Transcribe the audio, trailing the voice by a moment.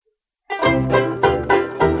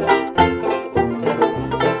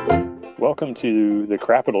welcome to the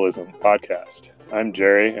Capitalism Podcast. I'm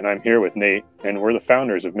Jerry, and I'm here with Nate, and we're the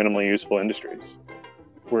founders of Minimally Useful Industries.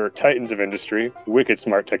 We're titans of industry, wicked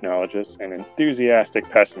smart technologists, and enthusiastic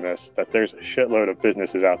pessimists that there's a shitload of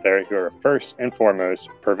businesses out there who are first and foremost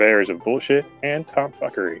purveyors of bullshit and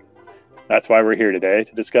tomfuckery. That's why we're here today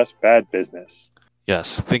to discuss bad business.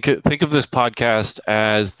 Yes, think of this podcast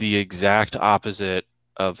as the exact opposite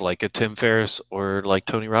of like a Tim Ferriss or like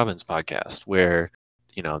Tony Robbins podcast, where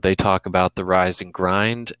they talk about the rise and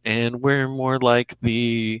grind, and we're more like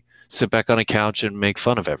the sit back on a couch and make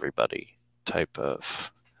fun of everybody type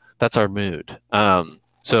of. That's our mood.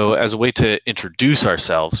 So as a way to introduce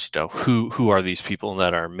ourselves, who are these people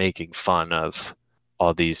that are making fun of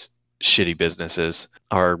all these shitty businesses?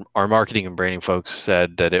 Our marketing and branding folks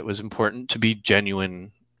said that it was important to be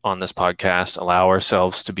genuine on this podcast, allow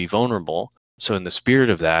ourselves to be vulnerable. So in the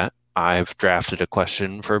spirit of that, I've drafted a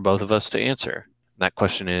question for both of us to answer. That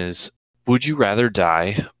question is, would you rather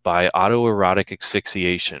die by autoerotic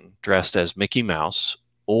asphyxiation dressed as Mickey Mouse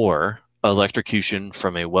or electrocution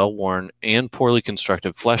from a well-worn and poorly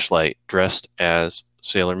constructed fleshlight dressed as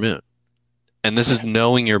Sailor Moon? And this is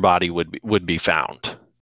knowing your body would be found.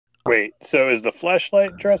 Wait, so is the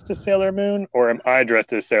fleshlight dressed as Sailor Moon, or am I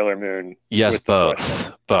dressed as Sailor Moon? Yes, both.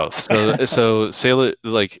 So Sailor,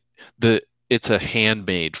 it's a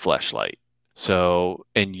handmade fleshlight. So,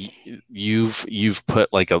 and you've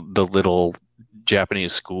put like the little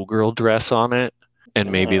Japanese schoolgirl dress on it,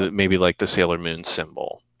 and maybe like the Sailor Moon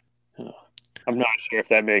symbol. I'm not sure if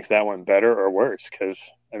that makes that one better or worse,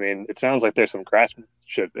 because it sounds like there's some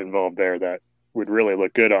craftsmanship involved there that would really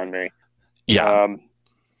look good on me. Yeah.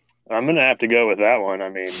 I'm gonna have to go with that one.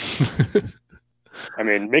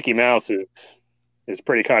 Mickey Mouse is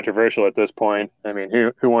pretty controversial at this point.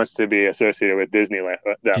 Who wants to be associated with Disneyland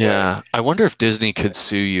that way? I wonder if Disney could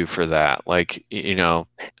sue you for that. Like,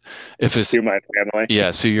 if it's sue my family.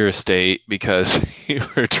 Yeah, sue your estate because you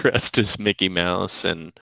were dressed as Mickey Mouse,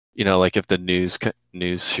 and like if the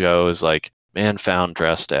news show is like, man found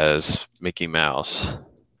dressed as Mickey Mouse,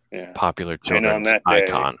 popular children's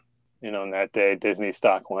icon. On that day, Disney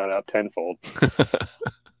stock went up tenfold.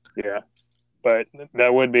 Yeah. But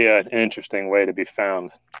that would be an interesting way to be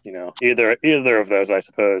found, either of those, I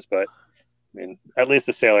suppose. But at least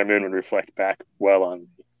the Sailor Moon would reflect back well on me.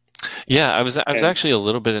 Yeah, I was actually a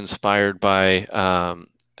little bit inspired by,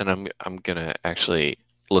 and I'm gonna actually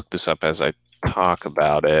look this up as I talk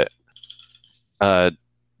about it.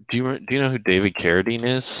 Do you know who David Carradine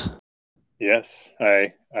is? Yes,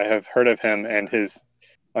 I have heard of him and his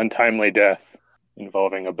untimely death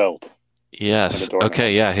involving a belt. Yes.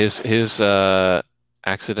 Okay. Yeah. His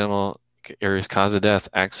accidental, or his cause of death,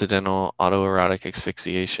 accidental autoerotic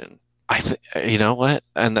asphyxiation. You know what?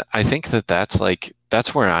 And I think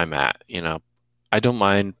that's where I'm at. I don't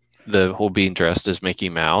mind the whole being dressed as Mickey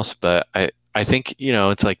Mouse, but I think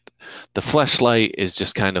it's like the fleshlight is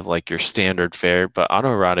just kind of like your standard fare, but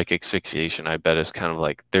autoerotic asphyxiation, I bet, is kind of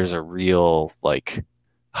like there's a real like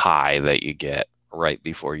high that you get right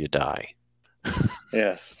before you die.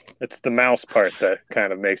 Yes, it's the mouse part that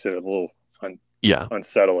kind of makes it a little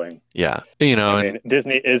unsettling. Yeah,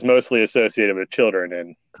 Disney is mostly associated with children,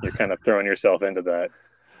 and you're kind of throwing yourself into that.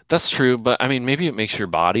 That's true, but maybe it makes your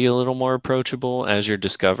body a little more approachable as you're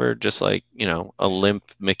discovered, just like a limp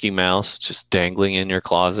Mickey Mouse just dangling in your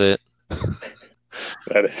closet.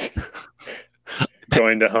 That is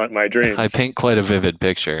going to haunt my dreams. I paint quite a vivid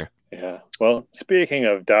picture. Yeah. Well, speaking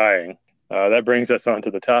of dying, that brings us on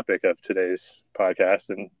to the topic of today's podcast,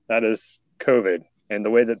 and that is COVID and the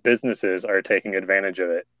way that businesses are taking advantage of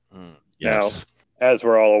it. Yes. Now, as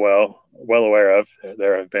we're all well aware of,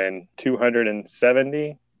 there have been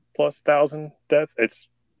 270 plus thousand deaths. It's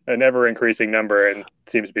an ever increasing number and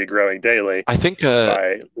seems to be growing daily. I think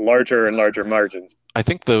by larger and larger margins. I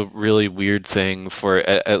think the really weird thing for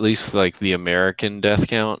at least like the American death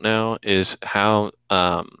count now is how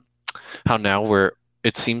now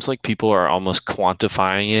it seems like people are almost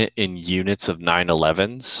quantifying it in units of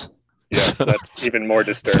 9/11s. Yes, that's even more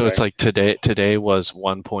disturbing. So it's like today was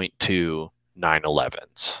 1.2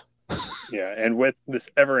 9/11s. Yeah, and with this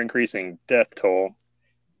ever-increasing death toll,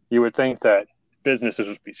 you would think that businesses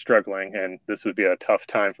would be struggling and this would be a tough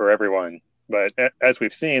time for everyone. But as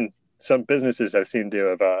we've seen, some businesses have seemed to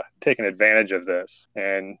have taken advantage of this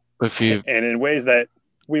and in ways that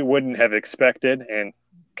we wouldn't have expected, and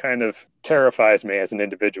kind of terrifies me as an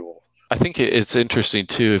individual. I think it's interesting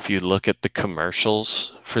too if you look at the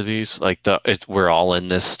commercials for these, like we're all in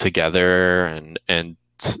this together, and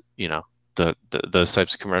those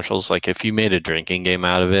types of commercials. Like if you made a drinking game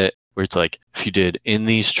out of it, where it's like, if you did in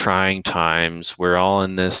these trying times, we're all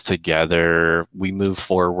in this together, we move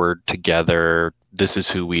forward together, this is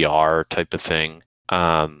who we are type of thing.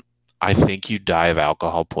 I think you die of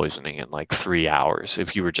alcohol poisoning in like 3 hours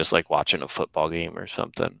if you were just like watching a football game or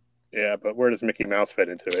something. Yeah, but where does Mickey Mouse fit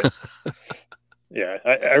into it? Yeah,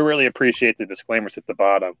 I really appreciate the disclaimers at the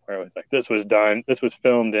bottom where it was like, this was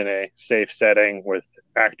filmed in a safe setting with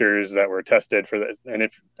actors that were tested for this. And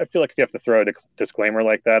I feel like if you have to throw a disclaimer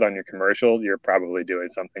like that on your commercial, you're probably doing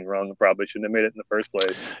something wrong and probably shouldn't have made it in the first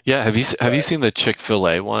place. Yeah, have you seen the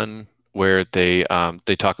Chick-fil-A one where they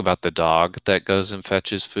talk about the dog that goes and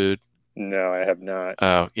fetches food? No, I have not.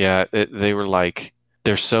 Oh, yeah, they were like,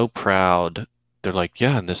 they're so proud. They're like,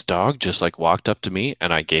 yeah, and this dog just like walked up to me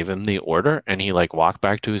and I gave him the order and he like walked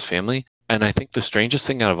back to his family. And I think the strangest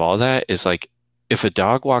thing out of all that is like, if a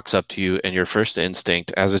dog walks up to you and your first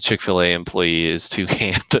instinct as a Chick-fil-A employee is to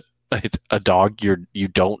hand a dog you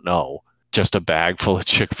don't know just a bag full of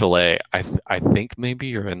Chick-fil-A, I think maybe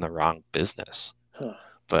you're in the wrong business. Huh.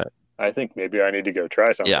 But I think maybe I need to go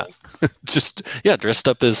try something. Yeah, dressed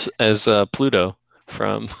up as Pluto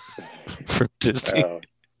from Disney.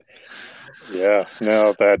 Yeah,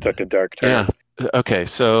 no, that took a dark turn. Yeah. Okay,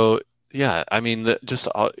 so yeah, I mean,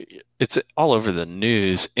 it's all over the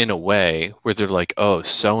news in a way where they're like, oh,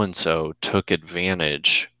 so and so took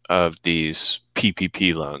advantage of these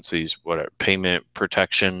PPP loans, these payment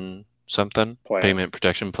protection payment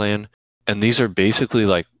protection plan, and these are basically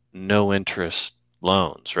like no interest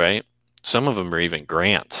loans, right? Some of them are even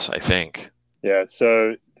grants, I think. Yeah,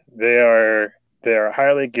 so they are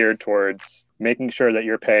highly geared towards making sure that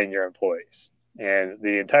you're paying your employees. And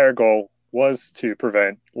the entire goal was to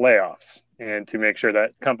prevent layoffs and to make sure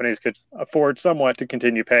that companies could afford somewhat to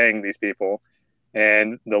continue paying these people.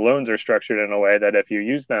 And the loans are structured in a way that if you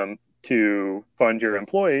use them to fund your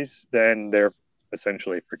employees, then they're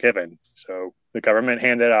essentially forgiven. So the government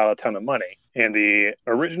handed out a ton of money. And the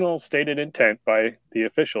original stated intent by the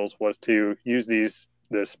officials was to use this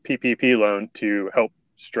PPP loan to help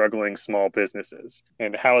struggling small businesses.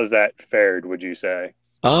 And how has that fared, would you say?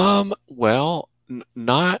 Well,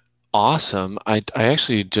 not awesome. I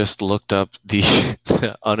actually just looked up the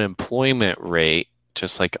unemployment rate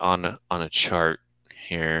just like on a chart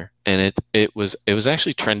here, and it was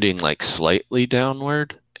actually trending like slightly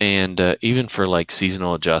downward, and even for like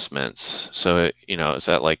seasonal adjustments. So it's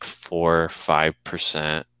at like 4-5%,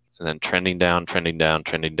 and then trending down,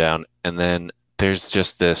 and then there's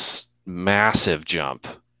just this massive jump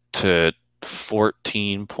to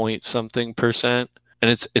 14 point something percent, and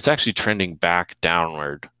it's actually trending back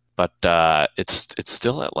downward, but it's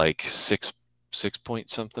still at like 6 point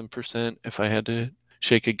something percent if I had to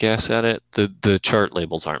shake a guess at it. The chart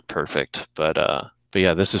labels aren't perfect, but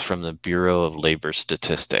yeah, this is from the Bureau of Labor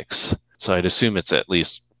Statistics, so I'd assume it's at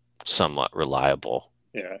least somewhat reliable.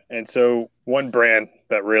 Yeah, and so one brand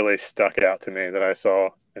that really stuck out to me that I saw,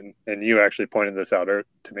 and you actually pointed this out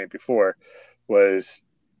to me before, was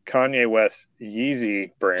Kanye West's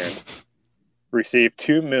Yeezy brand received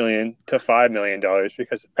 $2 million to $5 million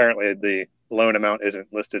because apparently the loan amount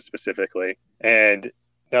isn't listed specifically. And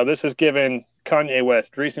now this has given Kanye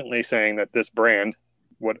West recently saying that this brand,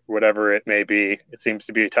 whatever it may be, it seems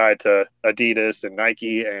to be tied to Adidas and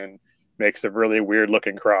Nike and makes some really weird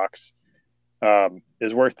looking Crocs,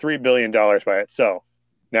 is worth $3 billion by itself.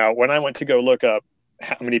 Now, when I went to go look up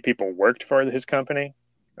how many people worked for his company,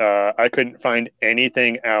 I couldn't find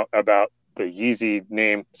anything out about the Yeezy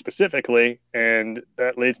name specifically, and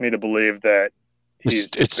that leads me to believe that it's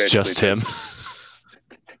just him.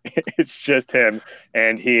 It's just him,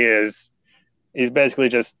 and he's basically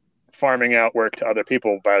just farming out work to other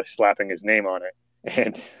people by slapping his name on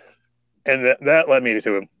it. And that led me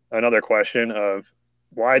to another question of,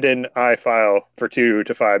 why didn't I file for $2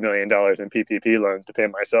 to $5 million in PPP loans to pay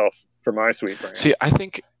myself for my sweet brand? See, I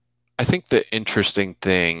think the interesting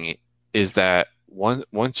thing is that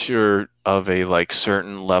once you're of a like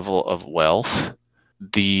certain level of wealth,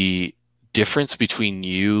 the difference between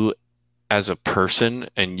you as a person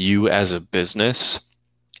and you as a business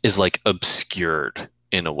is like obscured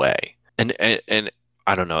in a way. And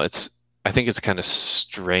I don't know, I think it's kind of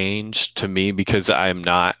strange to me because I'm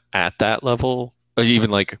not at that level, or even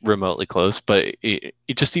like remotely close. But it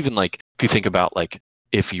just, even like, if you think about like,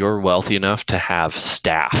 if you're wealthy enough to have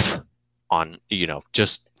staff on,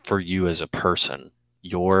 just for you as a person,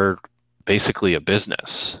 you're basically a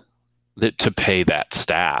business to pay that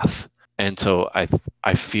staff. And so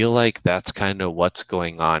I feel like that's kind of what's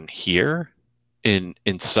going on here in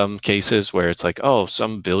some cases, where it's like, oh,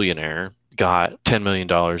 some billionaire got $10 million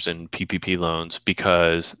in PPP loans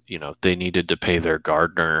because, they needed to pay their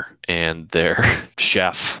gardener and their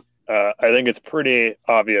chef I think it's pretty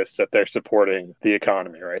obvious that they're supporting the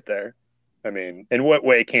economy right there. I mean, in what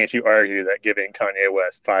way can't you argue that giving Kanye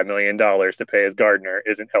West $5 million to pay his gardener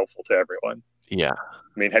isn't helpful to everyone? Yeah.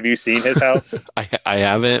 I mean, have you seen his house? I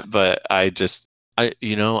haven't, but I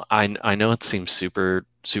know it seems super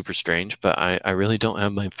super strange, but I really don't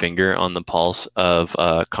have my finger on the pulse of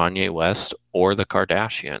Kanye West or the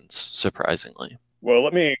Kardashians, surprisingly. Well,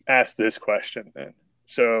 let me ask this question then.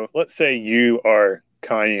 So let's say you are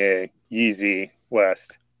Kanye Yeezy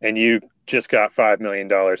West and you just got $5 million in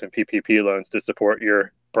PPP loans to support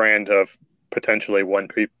your brand of potentially one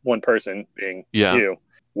person being Yeah. you.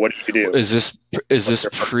 What do you do? Is this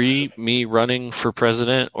pre me running for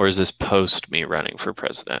president, or is this post me running for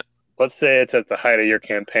president? Let's say it's at the height of your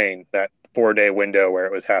campaign, that 4-day window where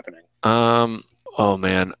it was happening. Oh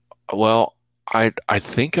man. Well, I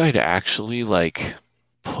think I'd actually like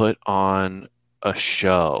put on a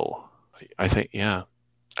show. I think, yeah.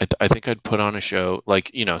 I think I'd put on a show,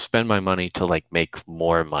 like, spend my money to like make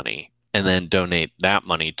more money and then donate that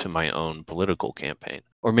money to my own political campaign.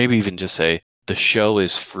 Or maybe even just say the show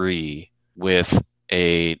is free with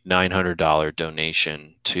a $900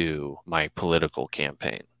 donation to my political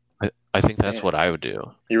campaign. I think that's what I would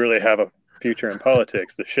do. You really have a future in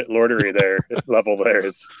politics. The shit lordery level there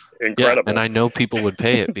is incredible. Yeah, and I know people would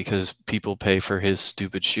pay it because people pay for his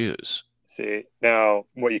stupid shoes. See, now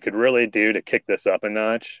what you could really do to kick this up a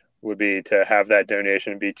notch would be to have that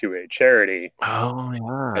donation be to a charity. Oh,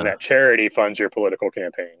 yeah. And that charity funds your political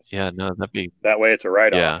campaign. Yeah, no, that way it's a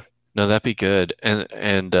write-off. Yeah, no, that'd be good.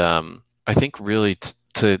 And I think really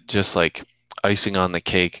to just like icing on the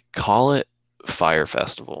cake, call it Fire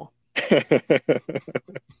Festival.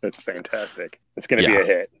 That's fantastic. It's going to be a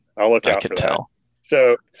hit. I'll look out for that. Tell.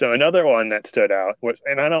 So another one that stood out was,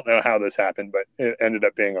 and I don't know how this happened, but it ended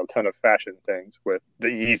up being a ton of fashion things with the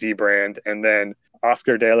Yeezy brand, and then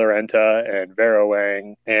Oscar De La Renta and Vera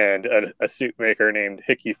Wang and a suit maker named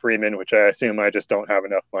Hickey Freeman, which I assume I just don't have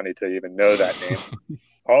enough money to even know that name,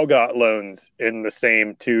 all got loans in the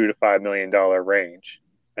same $2 to $5 million range.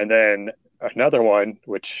 And then another one,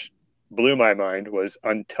 which blew my mind, was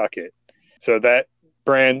Untuck It. So that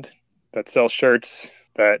brand that sells shirts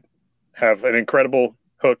that have an incredible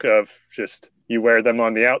hook of just you wear them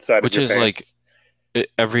on the outside which of your pants. Like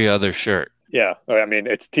every other shirt. Yeah, I mean,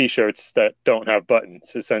 it's t-shirts that don't have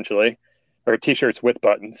buttons, essentially, or t-shirts with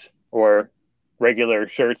buttons, or regular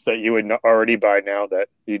shirts that you would already buy now that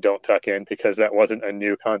you don't tuck in because that wasn't a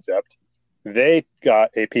new concept. They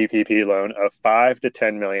got a PPP loan of $5 to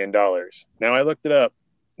 $10 million. Now I looked it up.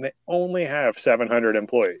 They only have 700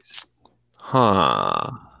 employees.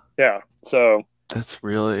 Huh. Yeah, so that's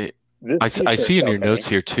really. I see in your notes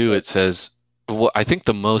here too. It says, well, I think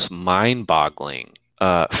the most mind-boggling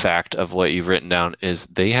fact of what you've written down is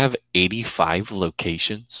they have 85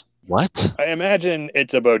 locations. What? I imagine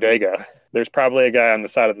it's a bodega. There's probably a guy on the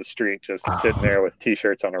side of the street just sitting there with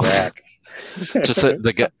t-shirts on a rack. Just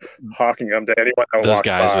the guy hawking them to anyone that those walks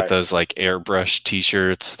guys by. With those like airbrush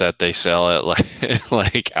t-shirts that they sell at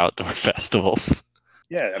like outdoor festivals.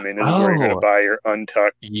 Yeah, I mean, this is where you're going to buy your Untuck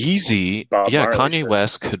Yeezy. Bob Marley Kanye shirt.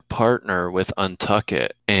 West could partner with Untuck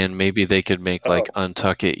It, and maybe they could make like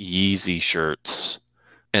Untuck It Yeezy shirts,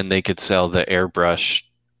 and they could sell the airbrush,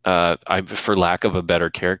 for lack of a better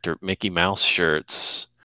character, Mickey Mouse shirts.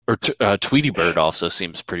 Or Tweety Bird also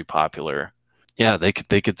seems pretty popular. Yeah, they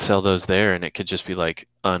could sell those there, and it could just be like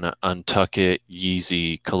an Untuck It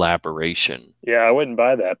Yeezy collaboration. Yeah, I wouldn't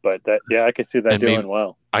buy that, but I could see that doing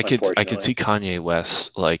well. I could see Kanye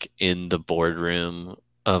West like in the boardroom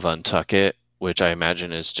of Untuck It, which I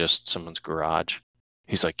imagine is just someone's garage.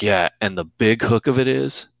 He's like, yeah, and the big hook of it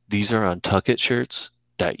is these are Untuck It shirts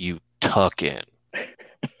that you tuck in.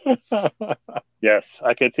 Yes,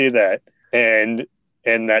 I could see that, and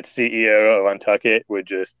that CEO of Untuck It would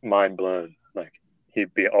just mind blown. Like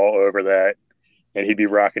he'd be all over that, and he'd be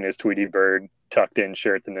rocking his Tweety Bird tucked in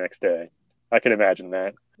shirt the next day. I can imagine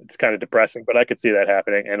that. It's kind of depressing, but I could see that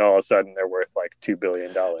happening, and all of a sudden they're worth like $2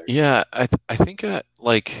 billion. Yeah, I think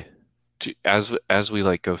as we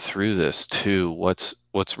like go through this too,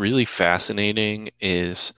 what's really fascinating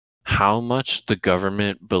is how much the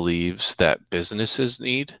government believes that businesses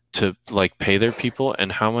need to like pay their people,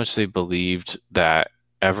 and how much they believed that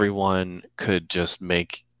everyone could just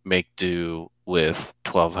make do with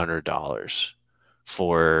 $1,200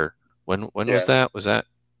 for when was that? Was that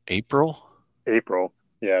April? April.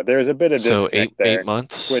 Yeah, there's a bit of disconnect there. 8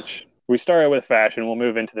 months. Which we started with fashion. We'll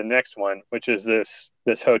move into the next one, which is this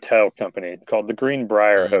hotel company called the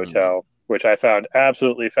Greenbrier Hotel, which I found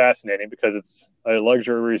absolutely fascinating because it's a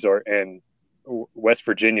luxury resort in West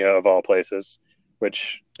Virginia, of all places.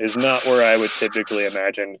 which is not where I would typically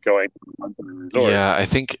imagine going to a resort. Yeah, I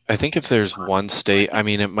think if there's one state, I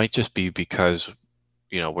mean, it might just be because,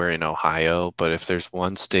 we're in Ohio, but if there's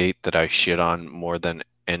one state that I shit on more than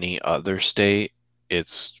any other state,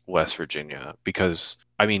 it's West Virginia because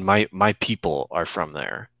I mean, my people are from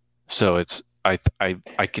there. So it's I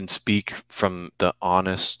can speak from that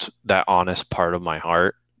honest part of my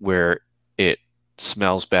heart where it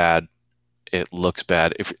smells bad, it looks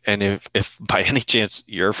bad. If by any chance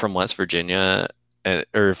you're from West Virginia,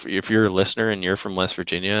 or if you're a listener and you're from West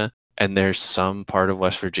Virginia, and there's some part of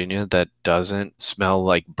West Virginia that doesn't smell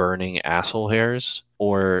like burning asshole hairs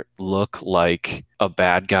or look like a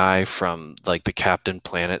bad guy from like the Captain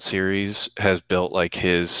Planet series has built like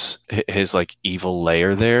his like evil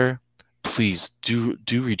lair there, please do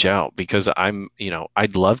reach out because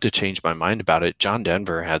I'd love to change my mind about it. John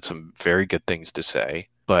Denver had some very good things to say,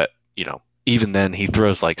 but even then he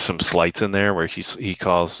throws like some slights in there where he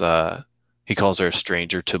calls her a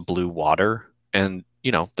stranger to blue water, and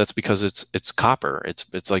that's because it's copper.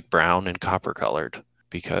 It's like brown and copper colored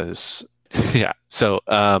because yeah. So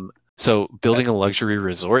building a luxury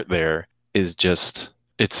resort there is just,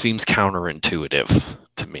 it seems counterintuitive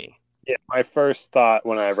to me. Yeah, my first thought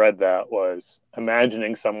when I read that was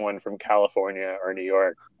imagining someone from California or New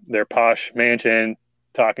York, their posh mansion,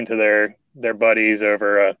 talking to their buddies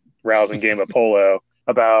over a rousing game of polo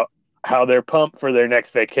about how they're pumped for their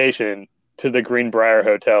next vacation to the Greenbrier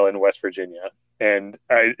Hotel in West Virginia. And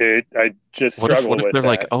I just struggle what if with they're that.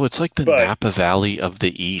 like, oh, it's like the Napa Valley of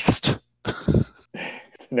the East.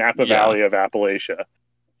 Napa Valley of Appalachia.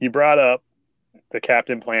 You brought up the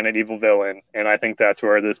Captain Planet evil villain, and I think that's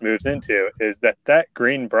where this moves into, is that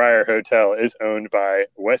Greenbrier Hotel is owned by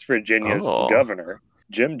West Virginia's governor,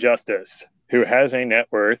 Jim Justice, who has a net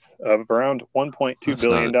worth of around $1.2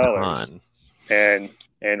 billion.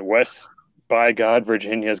 And West, by God,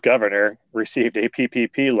 Virginia's governor received a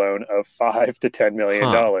PPP loan of $5 to $10 million.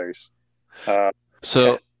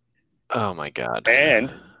 Oh my God.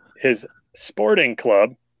 And his sporting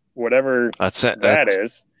club, whatever that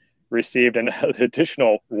is, received an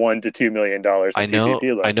additional $1 to $2 million.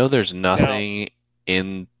 I know there's nothing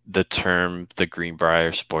in the term the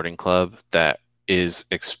Greenbrier Sporting Club that is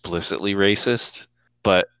explicitly racist,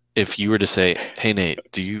 but if you were to say, "Hey Nate,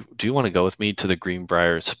 do you want to go with me to the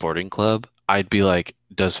Greenbrier Sporting Club?" I'd be like,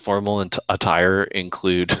 "Does formal attire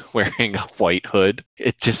include wearing a white hood?"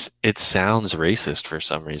 It sounds racist for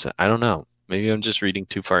some reason. I don't know. Maybe I'm just reading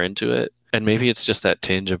too far into it. And maybe it's just that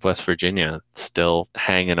tinge of West Virginia still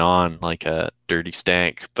hanging on like a dirty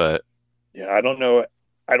stank. But yeah, I don't know.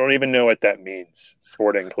 I don't even know what that means,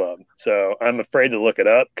 sporting club. So I'm afraid to look it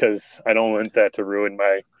up because I don't want that to ruin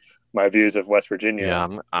my views of West Virginia. Yeah,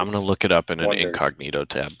 I'm going to look it up in an incognito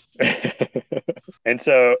tab. And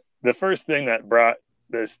so the first thing that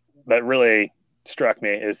really struck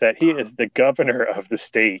me is that he is the governor of the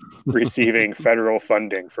state receiving federal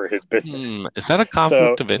funding for his business. Is that a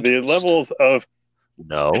conflict of interest? The levels of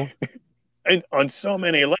no, and on so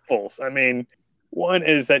many levels. I mean, one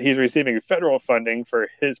is that he's receiving federal funding for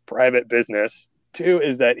his private business. Two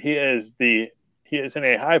is that he is in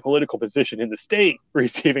a high political position in the state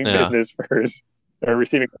receiving business for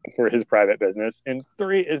his private business. And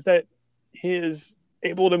three is that he is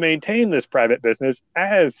able to maintain this private business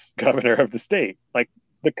as governor of the state. Like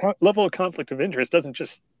the level of conflict of interest doesn't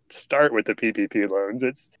just start with the PPP loans.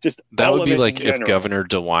 It's just that would be like if Governor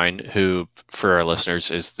DeWine, who for our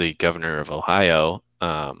listeners is the governor of Ohio,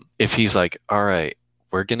 if he's like, all right,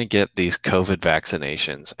 we're going to get these COVID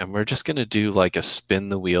vaccinations and we're just going to do like a spin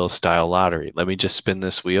the wheel style lottery. Let me just spin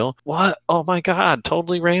this wheel. What? Oh my God,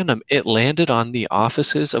 totally random. It landed on the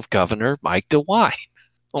offices of Governor Mike DeWine.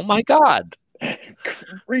 Oh my God.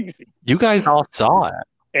 Crazy. You guys all saw it.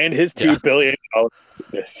 And his $2 billion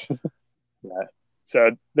business. Yeah.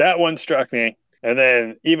 So that one struck me. And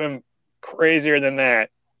then even crazier than that,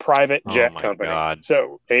 private jet company. God.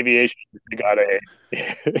 So aviation got a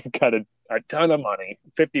ton of money,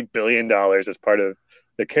 $50 billion as part of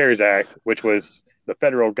the CARES Act, which was the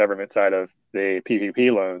federal government side of the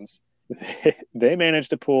PPP loans. They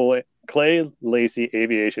managed to pull it. Clay Lacy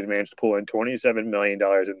Aviation managed to pull in $27 million in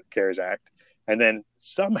the CARES Act, and then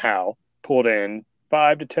somehow pulled in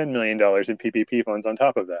 $5 to $10 million in PPP funds on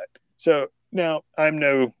top of that. So now I'm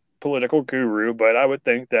no political guru, but I would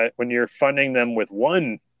think that when you're funding them with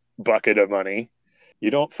one bucket of money,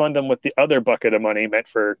 you don't fund them with the other bucket of money meant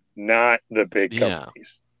for not the big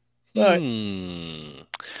companies. But,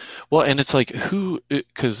 well, and it's like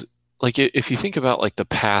because like if you think about like the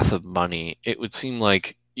path of money, it would seem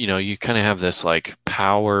like, you kind of have this like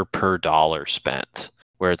power per dollar spent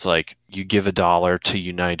where it's like you give $1 to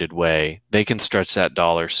United Way, they can stretch that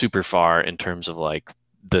dollar super far in terms of like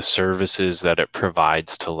the services that it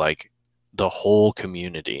provides to like the whole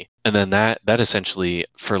community. And then that essentially,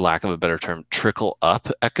 for lack of a better term, trickle up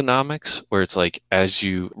economics, where it's like as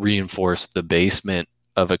you reinforce the basement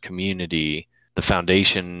of a community, the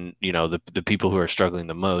foundation, the people who are struggling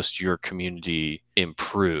the most, your community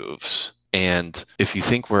improves. And if you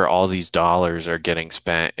think where all these dollars are getting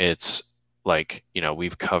spent, it's like,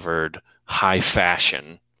 we've covered high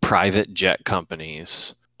fashion, private jet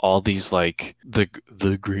companies, all these like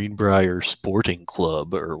the Greenbrier Sporting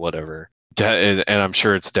Club or whatever. And I'm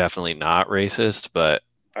sure it's definitely not racist, but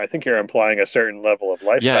I think you're implying a certain level of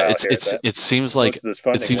lifestyle. It seems like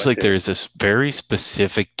there's this very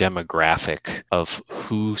specific demographic of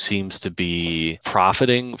who seems to be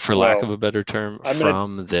profiting, for lack of a better term,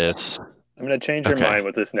 from this. I'm going to change your mind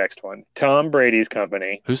with this next one. Tom Brady's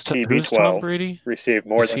company, who's TB12, Tom Brady? Received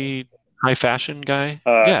more Is he high fashion guy?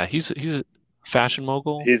 He's a fashion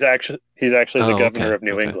mogul. He's actually the governor of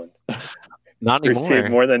New England. Not anymore. Received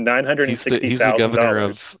more than $960,000. He's the governor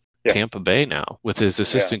of Tampa Bay now, with his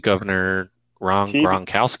assistant governor,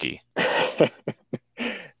 Gronkowski.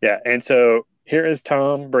 Yeah, and so here is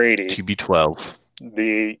Tom Brady, TB12,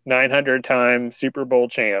 the 900-time Super Bowl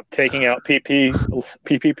champ, taking out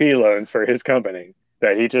PPP loans for his company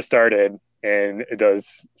that he just started, and it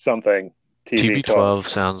does something. TB12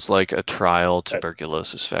 sounds like a trial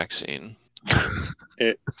tuberculosis vaccine.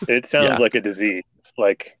 It sounds like a disease.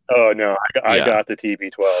 Like, oh no, I got the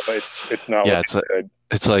TB12. It's not looking good.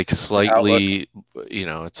 It's like slightly,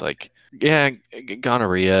 it's like,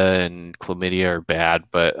 gonorrhea and chlamydia are bad,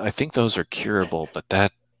 but I think those are curable. But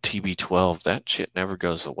that TB12, that shit never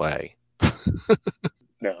goes away.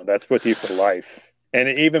 No, that's with you for life. And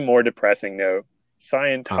an even more depressing note,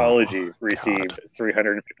 Scientology received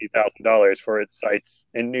 $350,000 for its sites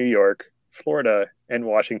in New York, Florida, and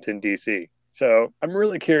Washington, D.C. So I'm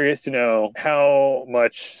really curious to know how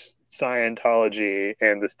much Scientology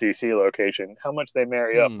and this D.C. location, how much they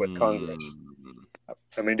marry up with Congress.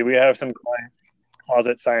 I mean, do we have some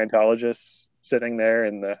closet Scientologists sitting there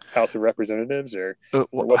in the House of Representatives, or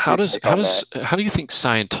how do you think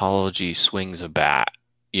Scientology swings a bat?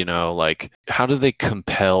 Like, how do they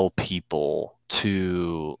compel people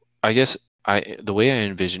to? I guess the way I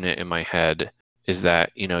envision it in my head is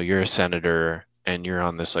that you're a senator and you're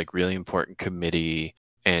on this like really important committee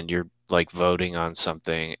and you're like voting on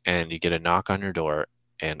something, and you get a knock on your door,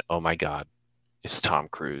 and oh my God, it's Tom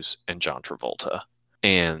Cruise and John Travolta.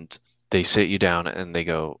 And they sit you down and they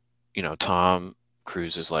go, Tom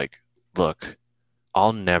Cruise is like, look,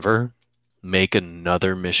 I'll never make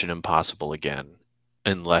another Mission Impossible again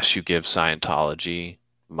unless you give Scientology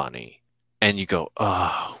money. And you go,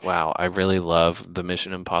 oh, wow, I really love the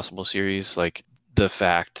Mission Impossible series. Like, the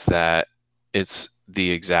fact that it's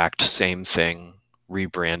the exact same thing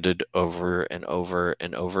rebranded over and over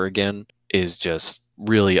and over again is just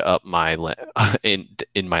really up my in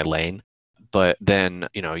my lane. But then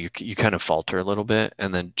you kind of falter a little bit,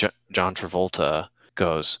 and then John Travolta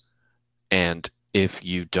goes, and if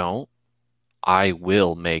you don't, I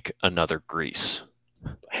will make another Grease.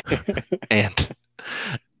 And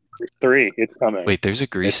 3, it's coming. Wait, there's a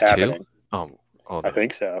Grease too? Oh, I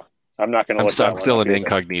think so. I'm not going to look. I'm still in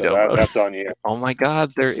incognito mode. That's on you. Oh my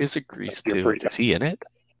God, there is a Grease 2. Is he in it?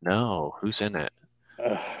 No, who's in it?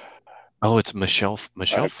 Oh, it's Michelle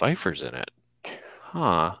Pfeiffer's in it.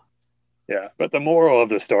 Huh. Yeah, but the moral of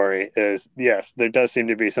the story is, yes, there does seem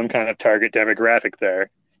to be some kind of target demographic there.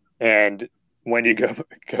 And when you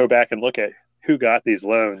go back and look at who got these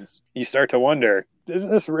loans, you start to wonder, does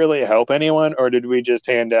this really help anyone, or did we just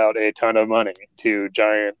hand out a ton of money to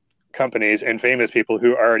giant companies and famous people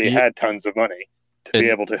who already had tons of money to be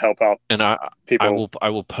able to help out people? I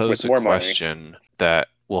will pose a question that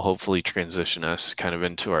will hopefully transition us kind of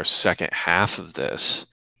into our second half of this.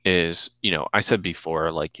 Is, I said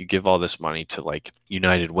before, like, you give all this money to like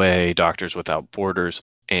United Way, Doctors Without Borders,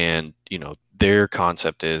 and their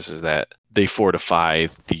concept is that they fortify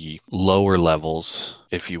the lower levels,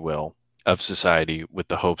 if you will, of society with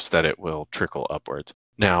the hopes that it will trickle upwards.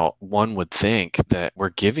 Now, one would think that we're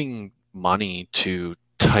giving money to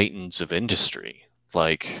titans of industry,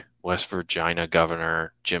 like West Virginia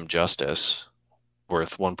Governor Jim Justice,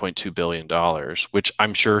 worth $1.2 billion, which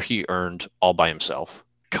I'm sure he earned all by himself.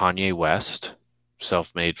 Kanye West,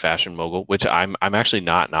 self-made fashion mogul, which I'm actually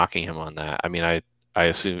not knocking him on that. I mean, I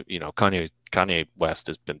assume, Kanye West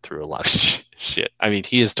has been through a lot of shit. I mean,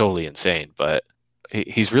 he is totally insane, but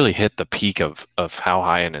he's really hit the peak of how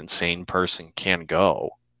high an insane person can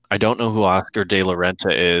go. I don't know who Oscar De La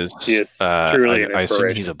Renta is. He is truly an inspiration. I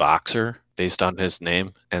assume he's a boxer. based on his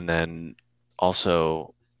name. And then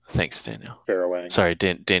also, thanks, Daniel. Farrowing. Sorry,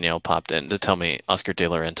 Danielle popped in to tell me Oscar de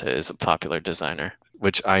la Renta is a popular designer,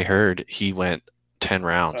 which I heard he went 10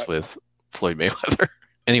 rounds with Floyd Mayweather.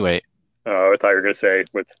 Anyway. Oh, I thought you were going to say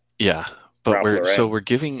with... Yeah, but Ralph Lauren. we're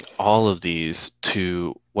giving all of these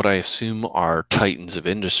to what I assume are titans of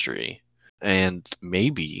industry. And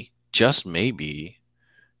maybe, just maybe,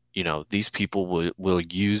 you know, these people will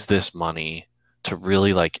use this money to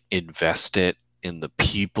really like invest it in the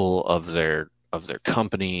people of their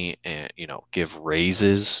company, and, you know, give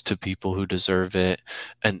raises to people who deserve it,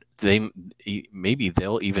 and maybe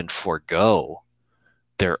they'll even forego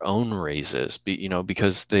their own raises,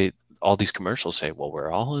 because all these commercials say, well, we're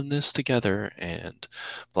all in this together and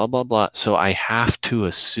blah blah blah. So I have to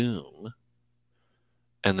assume,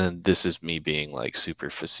 and then this is me being like super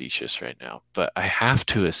facetious right now, but I have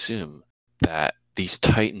to assume that these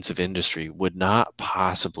titans of industry would not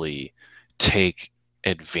possibly take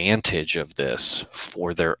advantage of this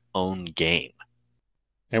for their own gain.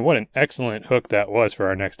 And what an excellent hook that was for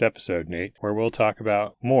our next episode, Nate, where we'll talk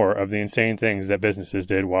about more of the insane things that businesses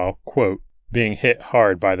did while, quote, being hit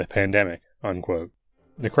hard by the pandemic, unquote.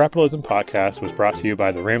 The Capitalism Podcast was brought to you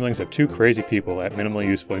by the ramblings of two crazy people at Minimally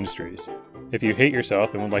Useful Industries. If you hate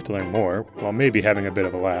yourself and would like to learn more, while maybe having a bit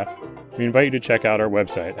of a laugh, we invite you to check out our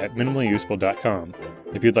website at minimallyuseful.com.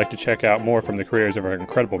 If you'd like to check out more from the careers of our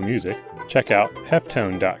incredible music, check out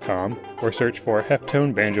heftone.com or search for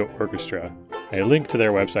Heftone Banjo Orchestra. A link to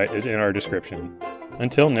their website is in our description.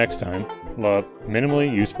 Until next time, love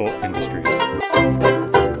Minimally Useful Industries.